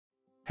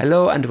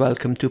Hello and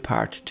welcome to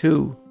part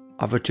 2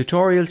 of a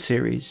tutorial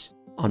series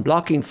on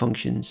blocking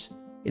functions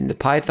in the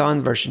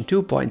Python version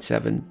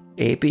 2.7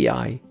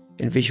 API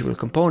in Visual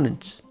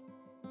Components.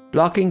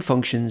 Blocking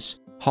functions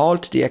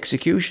halt the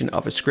execution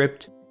of a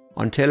script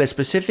until a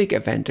specific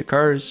event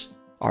occurs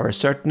or a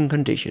certain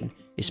condition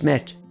is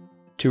met.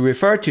 To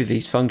refer to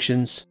these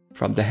functions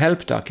from the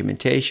help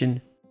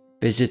documentation,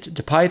 visit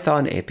the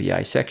Python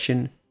API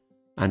section,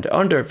 and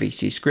under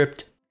VC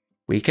script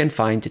we can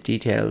find the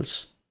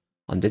details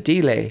on the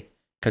delay,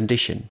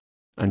 condition,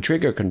 and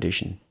trigger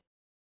condition.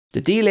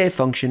 The delay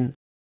function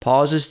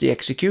pauses the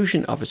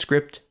execution of a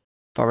script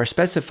for a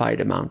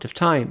specified amount of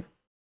time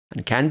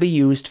and can be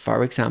used,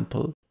 for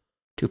example,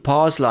 to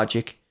pause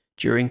logic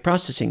during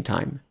processing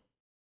time.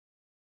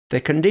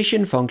 The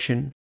condition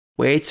function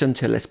waits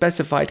until a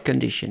specified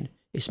condition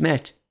is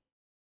met,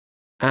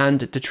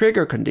 and the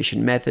trigger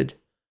condition method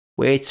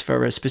waits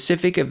for a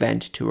specific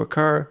event to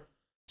occur,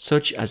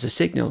 such as a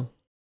signal.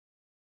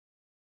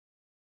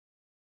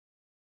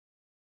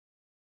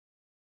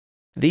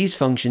 These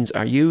functions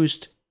are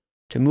used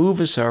to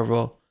move a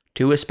servo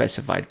to a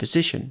specified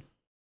position,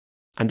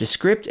 and the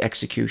script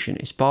execution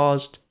is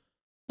paused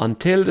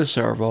until the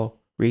servo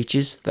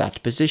reaches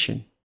that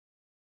position.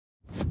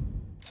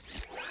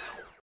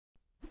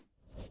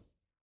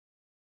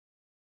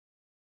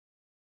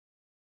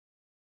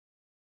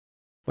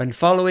 When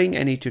following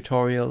any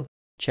tutorial,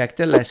 check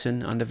the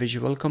lesson on the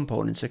Visual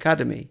Components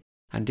Academy,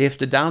 and if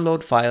the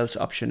Download Files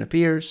option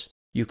appears,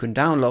 you can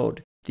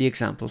download the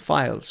example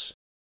files.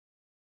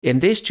 In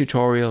this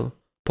tutorial,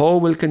 Paul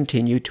will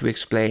continue to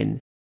explain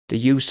the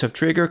use of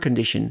trigger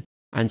condition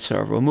and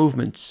servo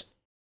movements.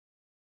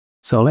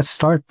 So let's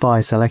start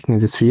by selecting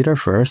this feeder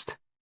first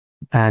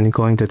and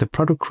going to the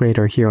product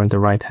creator here on the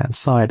right hand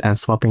side and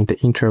swapping the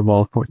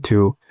interval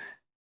to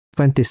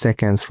 20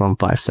 seconds from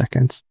 5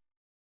 seconds.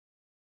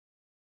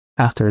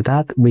 After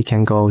that, we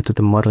can go to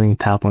the modeling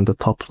tab on the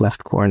top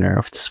left corner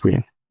of the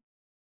screen.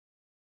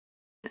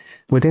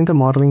 Within the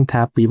modeling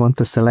tab, we want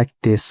to select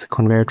this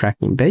conveyor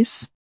tracking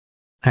base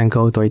and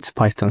go to its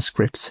Python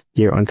scripts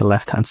here on the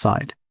left-hand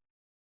side.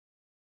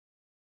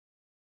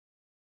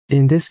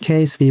 In this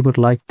case, we would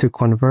like to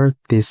convert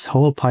this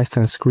whole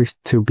Python script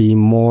to be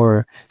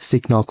more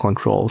signal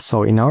control.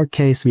 So in our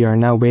case, we are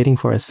now waiting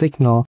for a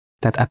signal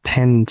that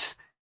appends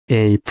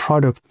a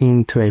product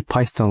into a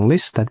Python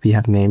list that we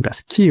have named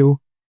as queue,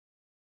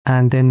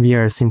 and then we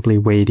are simply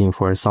waiting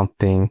for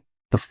something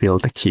to fill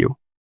the queue.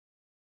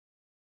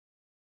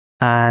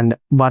 And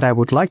what I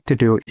would like to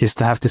do is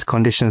to have this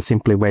condition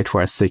simply wait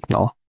for a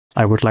signal.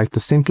 I would like to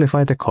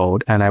simplify the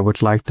code, and I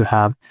would like to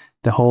have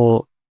the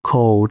whole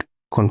code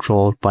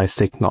controlled by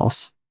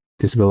signals.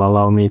 This will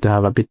allow me to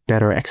have a bit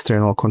better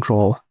external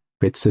control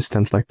with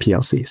systems like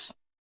PLCs.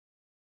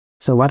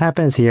 So what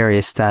happens here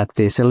is that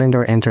the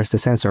cylinder enters the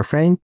sensor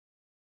frame.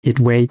 It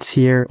waits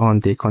here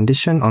on the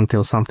condition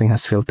until something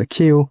has filled the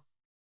queue.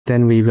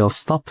 Then we will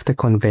stop the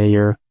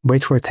conveyor,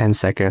 wait for 10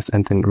 seconds,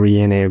 and then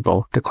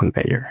re-enable the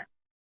conveyor.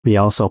 We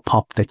also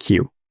pop the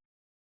queue.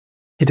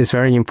 It is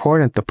very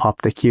important to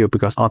pop the queue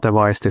because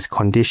otherwise this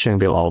condition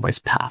will always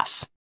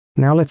pass.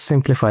 Now let's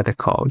simplify the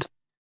code.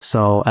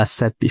 So as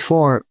said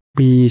before,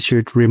 we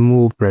should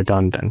remove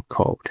redundant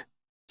code.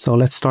 So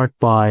let's start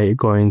by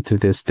going to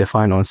this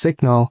define on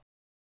signal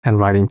and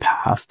writing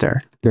past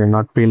there. We're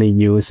not really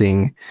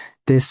using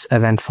this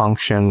event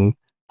function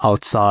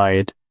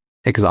outside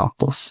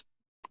examples.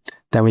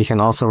 Then we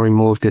can also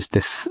remove this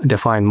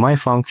define my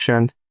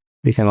function.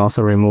 We can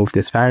also remove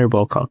this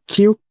variable called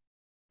queue.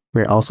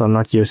 We're also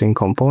not using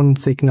component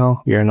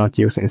signal. We are not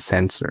using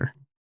sensor.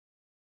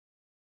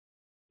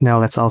 Now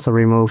let's also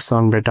remove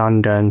some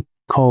redundant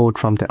code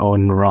from the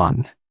on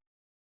run.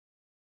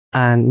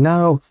 And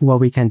now what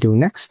we can do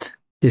next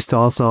is to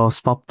also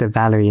swap the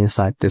value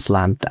inside this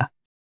lambda.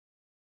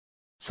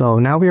 So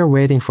now we are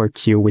waiting for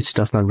queue, which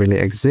does not really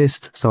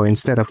exist. So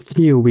instead of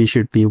queue, we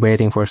should be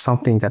waiting for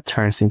something that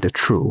turns into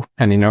true.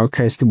 And in our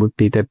case, it would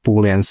be the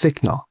Boolean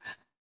signal.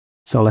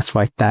 So let's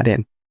write that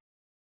in.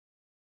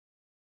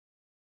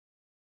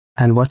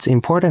 And what's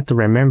important to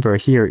remember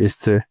here is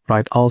to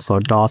write also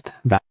dot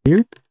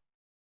value,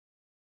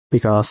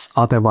 because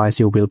otherwise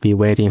you will be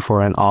waiting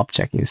for an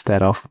object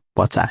instead of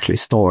what's actually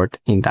stored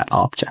in that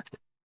object.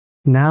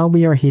 Now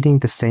we are hitting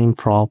the same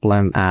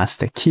problem as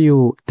the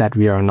queue, that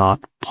we are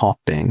not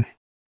popping.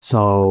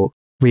 So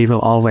we will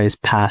always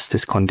pass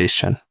this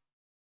condition.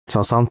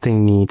 So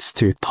something needs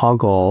to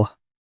toggle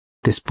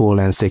this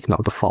Boolean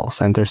signal to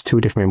false, and there's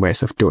two different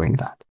ways of doing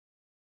that.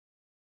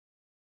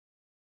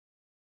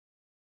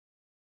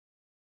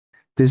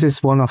 This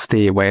is one of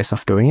the ways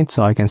of doing it,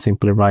 so I can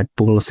simply write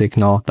bool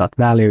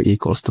signal.value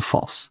equals to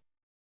false.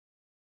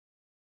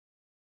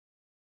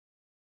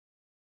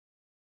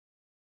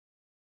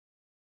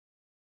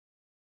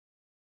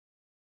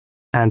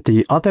 And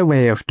the other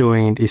way of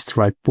doing it is to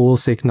write bool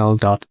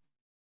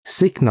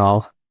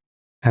signal.signal,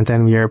 and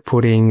then we are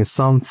putting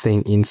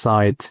something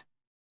inside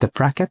the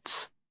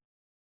brackets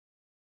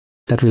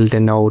that will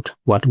denote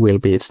what will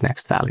be its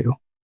next value.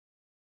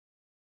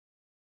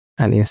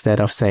 And instead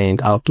of saying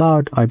it out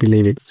loud, I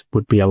believe it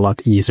would be a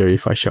lot easier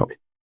if I show it.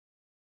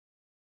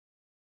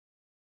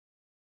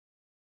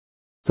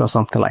 So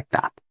something like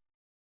that.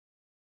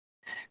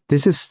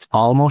 This is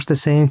almost the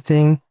same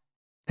thing,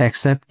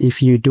 except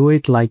if you do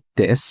it like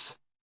this,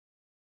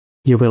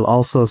 you will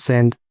also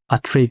send a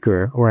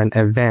trigger or an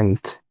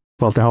event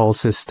for the whole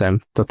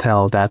system to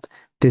tell that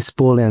this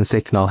Boolean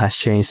signal has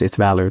changed its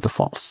value to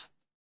false.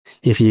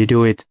 If you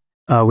do it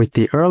with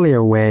the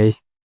earlier way,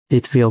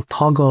 it will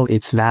toggle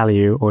its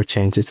value or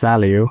change its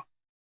value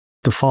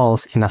to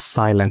false in a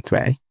silent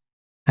way.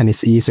 And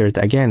it's easier to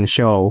again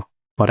show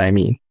what I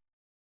mean.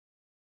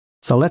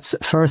 So let's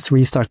first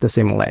restart the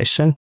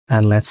simulation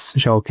and let's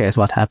showcase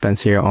what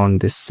happens here on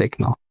this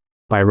signal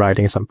by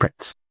writing some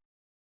prints.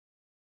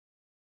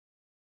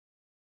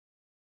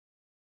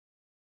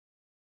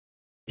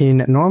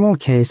 In normal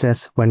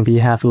cases, when we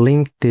have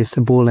linked this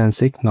Boolean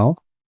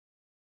signal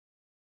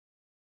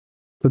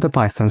to the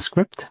Python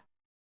script,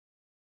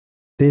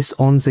 this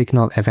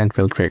onSignal event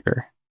will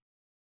trigger.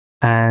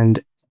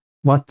 And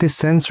what this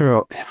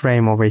sensor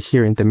frame over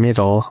here in the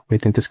middle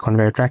within this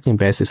conveyor tracking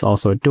base is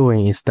also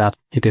doing is that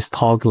it is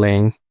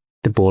toggling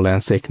the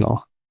Boolean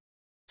signal.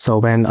 So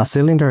when a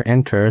cylinder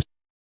enters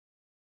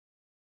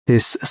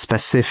this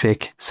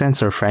specific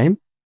sensor frame,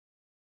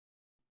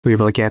 we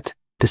will get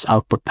this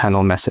output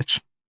panel message.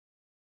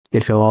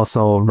 It will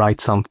also write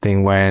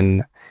something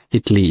when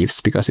it leaves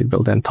because it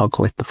will then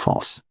toggle it to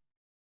false.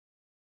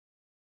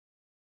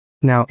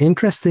 Now,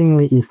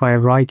 interestingly, if I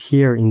write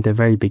here in the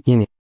very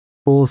beginning,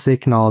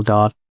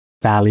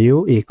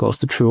 boolsignal.value equals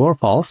to true or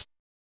false,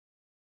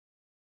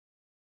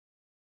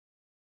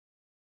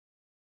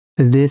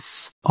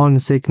 this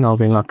onSignal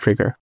will not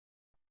trigger.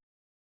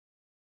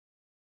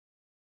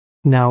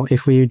 Now,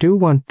 if we do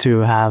want to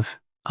have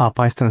a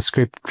Python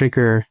script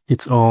trigger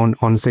its own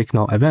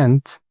onSignal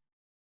event,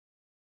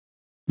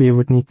 we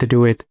would need to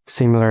do it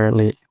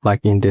similarly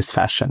like in this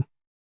fashion.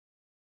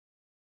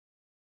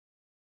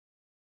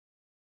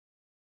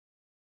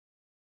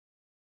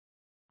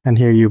 And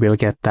here you will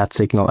get that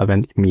signal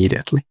event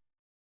immediately.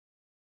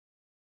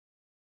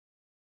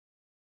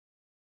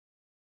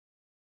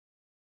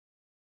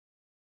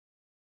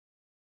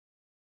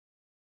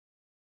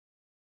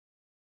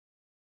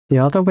 The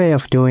other way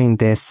of doing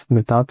this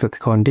without the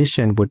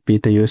condition would be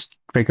to use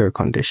trigger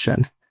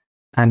condition.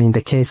 And in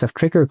the case of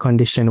trigger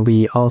condition,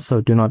 we also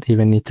do not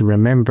even need to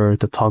remember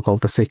to toggle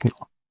the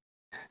signal.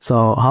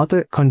 So how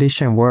the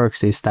condition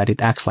works is that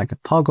it acts like a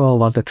toggle,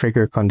 while the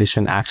trigger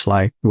condition acts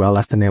like, well,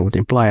 as the name would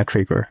imply, a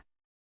trigger.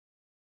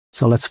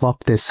 So let's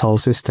swap this whole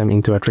system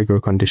into a trigger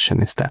condition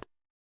instead.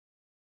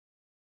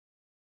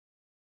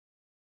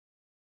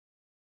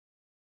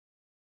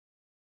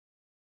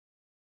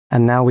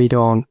 And now we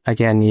don't,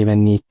 again,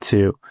 even need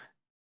to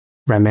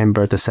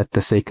remember to set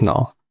the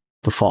signal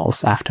to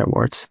false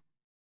afterwards.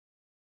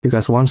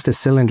 Because once the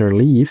cylinder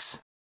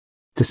leaves,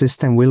 the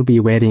system will be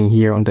waiting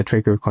here on the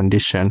trigger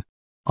condition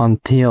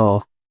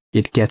until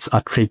it gets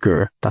a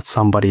trigger that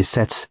somebody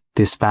sets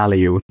this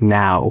value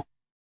now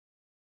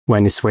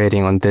when it's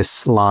waiting on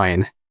this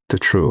line to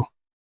true.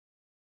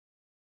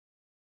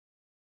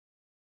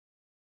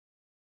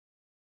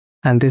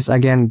 And this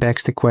again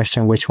begs the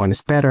question which one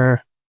is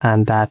better,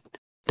 and that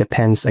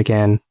depends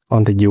again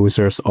on the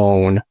user's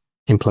own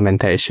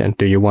implementation.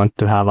 Do you want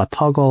to have a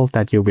toggle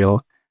that you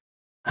will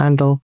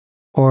handle,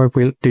 or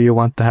do you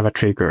want to have a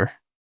trigger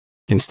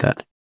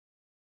instead?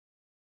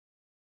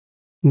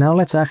 Now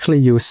let's actually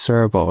use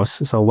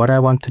servos. So what I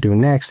want to do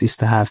next is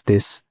to have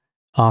this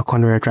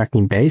conveyor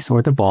tracking base,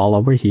 or the ball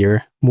over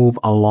here, move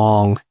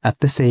along at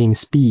the same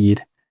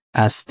speed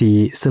as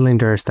the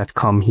cylinders that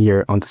come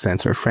here on the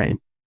sensor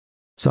frame.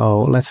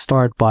 So let's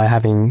start by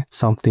having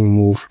something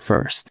move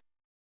first.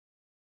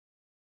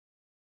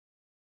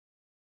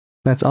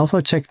 Let's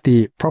also check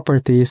the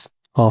properties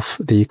of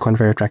the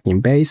conveyor tracking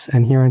base,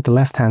 and here on the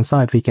left-hand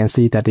side we can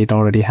see that it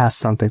already has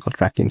something called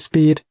tracking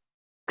speed,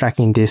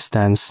 tracking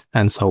distance,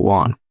 and so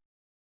on.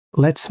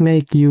 Let's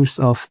make use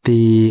of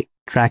the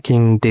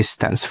tracking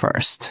distance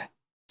first.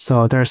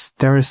 So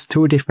there's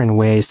two different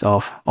ways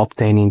of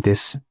obtaining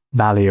this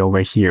value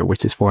over here,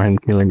 which is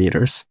 400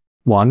 millimeters.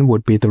 One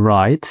would be the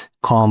write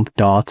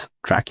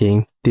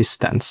comp.tracking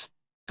distance,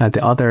 and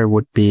the other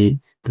would be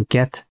to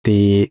get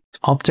the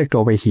object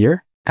over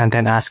here and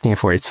then asking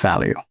for its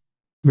value.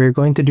 We're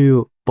going to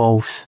do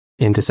both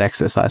in this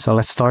exercise. So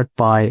let's start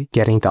by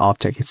getting the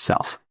object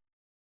itself.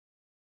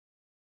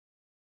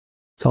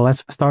 So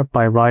let's start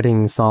by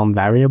writing some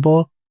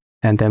variable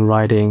and then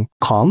writing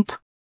comp,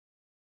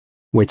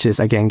 which is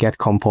again get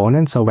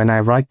component. So when I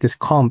write this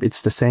comp,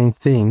 it's the same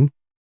thing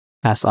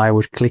as I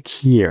would click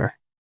here.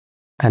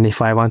 And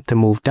if I want to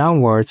move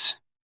downwards,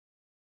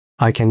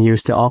 I can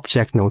use the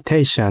object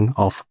notation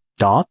of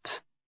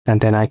dot,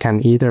 and then I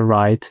can either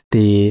write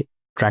the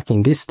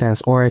tracking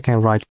distance, or I can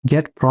write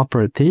get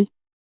property.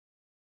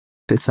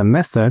 It's a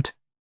method.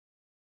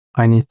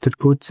 I need to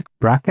put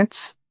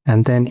brackets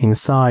and then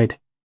inside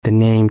the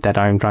name that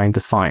I'm trying to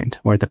find,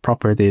 or the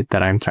property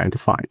that I'm trying to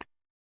find.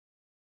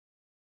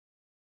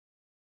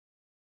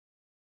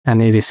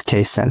 and it is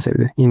case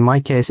sensitive. In my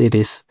case, it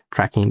is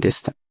tracking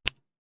distance.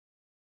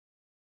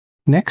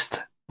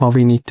 Next, what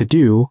we need to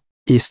do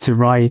is to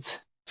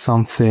write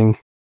something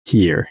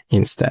here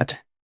instead.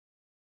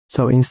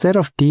 So instead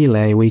of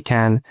delay, we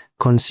can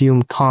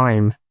consume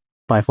time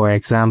by, for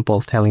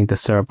example, telling the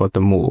servo to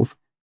move.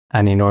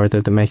 And in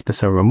order to make the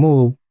servo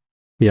move,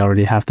 we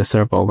already have the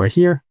servo over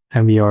here,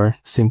 and we are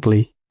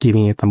simply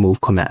giving it a move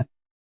command.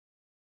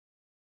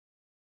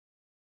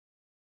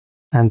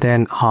 And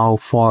then how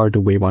far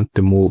do we want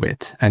to move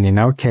it? And in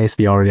our case,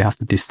 we already have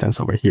the distance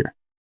over here.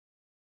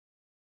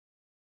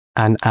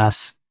 And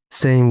as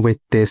same with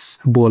this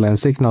Boolean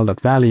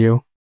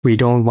signal.value, we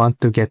don't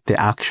want to get the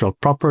actual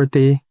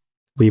property,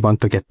 we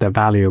want to get the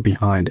value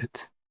behind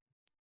it.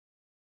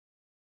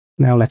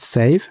 Now let's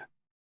save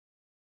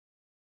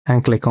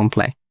and click on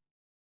play.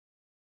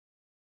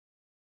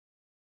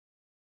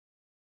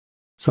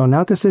 So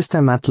now the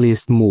system at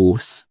least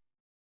moves,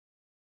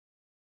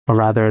 or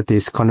rather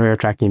this conveyor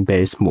tracking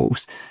base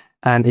moves.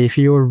 And if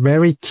you're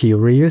very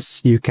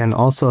curious, you can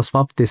also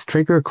swap this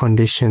trigger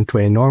condition to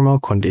a normal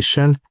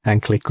condition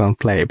and click on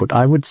play. But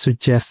I would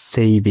suggest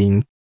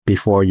saving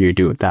before you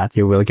do that.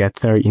 You will get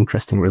very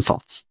interesting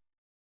results.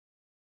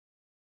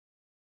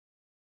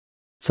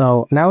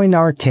 So now in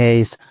our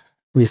case,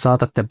 we saw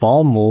that the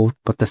ball moved,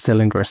 but the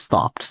cylinder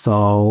stopped.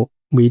 So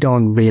we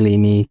don't really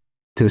need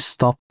to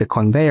stop the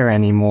conveyor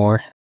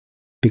anymore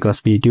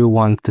because we do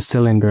want the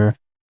cylinder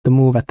to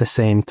move at the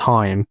same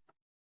time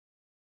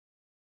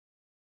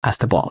as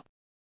the ball.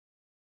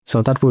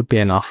 So that would be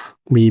enough.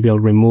 We will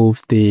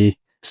remove the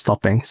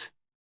stoppings.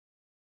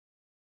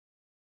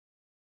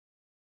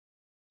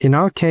 In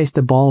our case,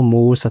 the ball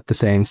moves at the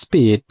same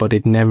speed, but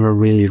it never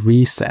really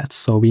resets.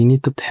 So we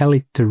need to tell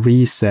it to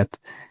reset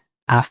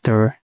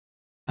after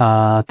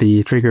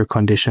the trigger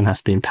condition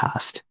has been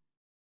passed.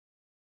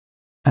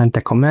 And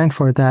the command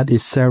for that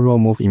is servo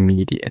move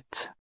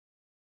immediate.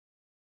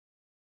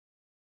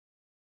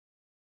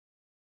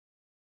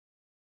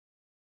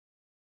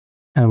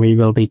 And we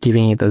will be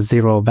giving it a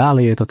 0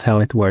 value to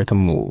tell it where to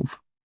move.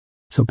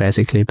 So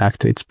basically back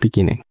to its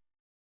beginning.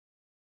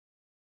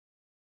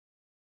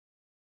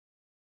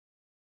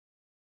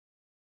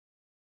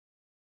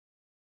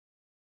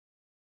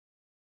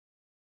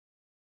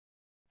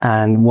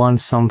 And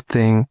once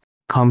something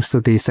comes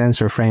to the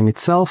sensor frame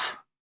itself,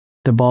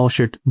 the ball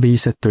should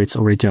reset to its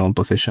original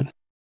position.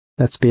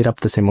 Let's speed up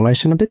the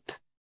simulation a bit.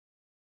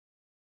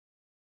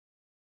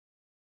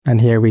 And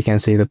here we can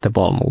see that the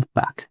ball moved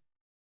back.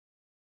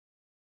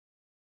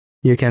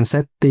 You can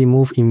set the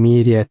move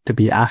immediate to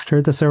be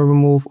after the servo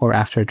move or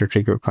after the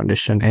trigger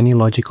condition. Any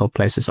logical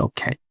place is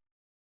okay.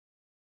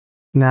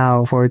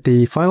 Now, for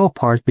the final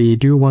part, we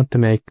do want to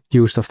make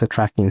use of the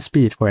tracking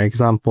speed. For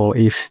example,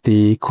 if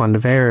the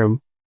conveyor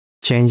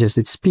changes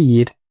its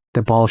speed,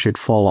 the ball should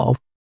follow.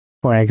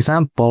 For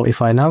example,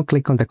 if I now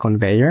click on the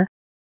conveyor,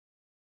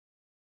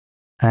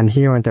 and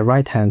here on the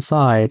right-hand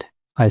side,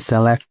 I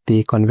select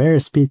the conveyor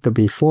speed to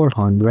be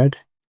 400.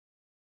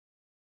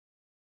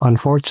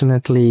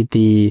 Unfortunately,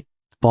 the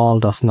ball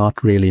does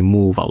not really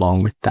move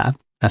along with that.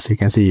 As you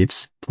can see,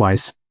 it's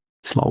twice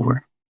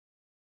slower.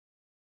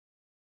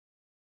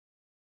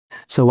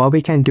 So what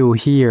we can do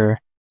here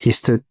is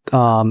to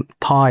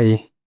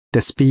tie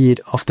the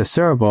speed of the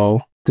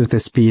servo to the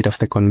speed of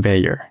the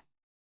conveyor.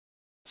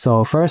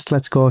 So first,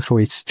 let's go through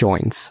its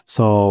joints.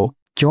 So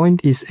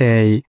joint is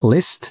a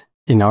list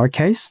in our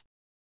case,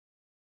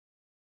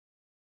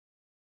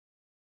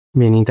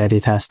 meaning that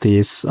it has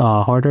these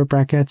order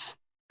brackets.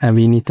 And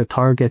we need to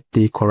target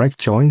the correct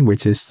joint,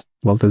 which is,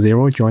 well, the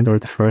 0 joint or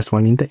the first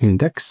one in the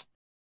index.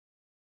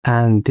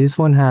 And this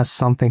one has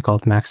something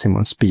called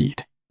maximum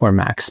speed or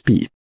max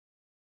speed.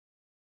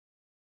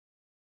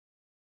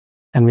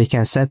 And we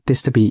can set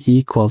this to be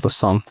equal to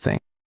something.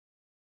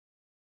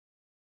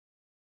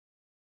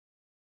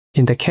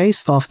 In the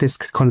case of this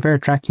conveyor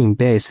tracking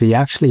base, we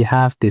actually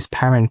have this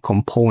parent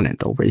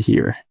component over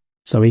here.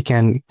 So we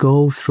can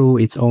go through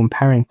its own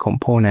parent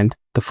component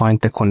to find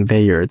the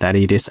conveyor that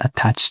it is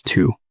attached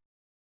to.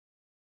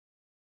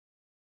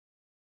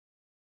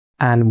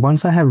 And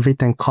once I have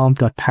written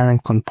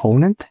comp.parent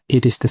component,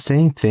 it is the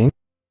same thing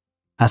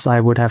as I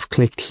would have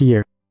clicked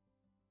here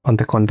on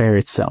the conveyor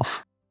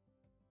itself.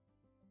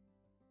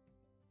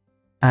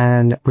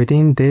 And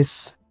within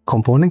this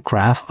component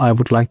graph, I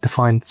would like to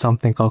find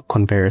something called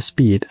conveyor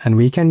speed. And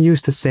we can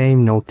use the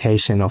same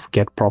notation of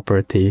get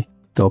property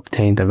to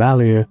obtain the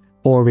value,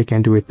 or we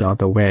can do it the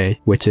other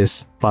way, which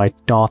is write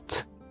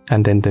dot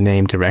and then the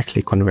name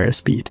directly, conveyor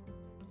speed.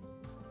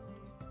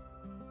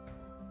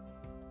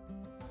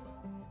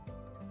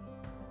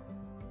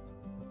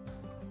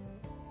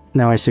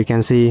 Now, as you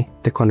can see,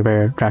 the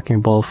conveyor tracking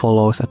ball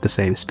follows at the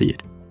same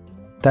speed.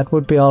 That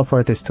would be all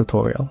for this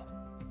tutorial.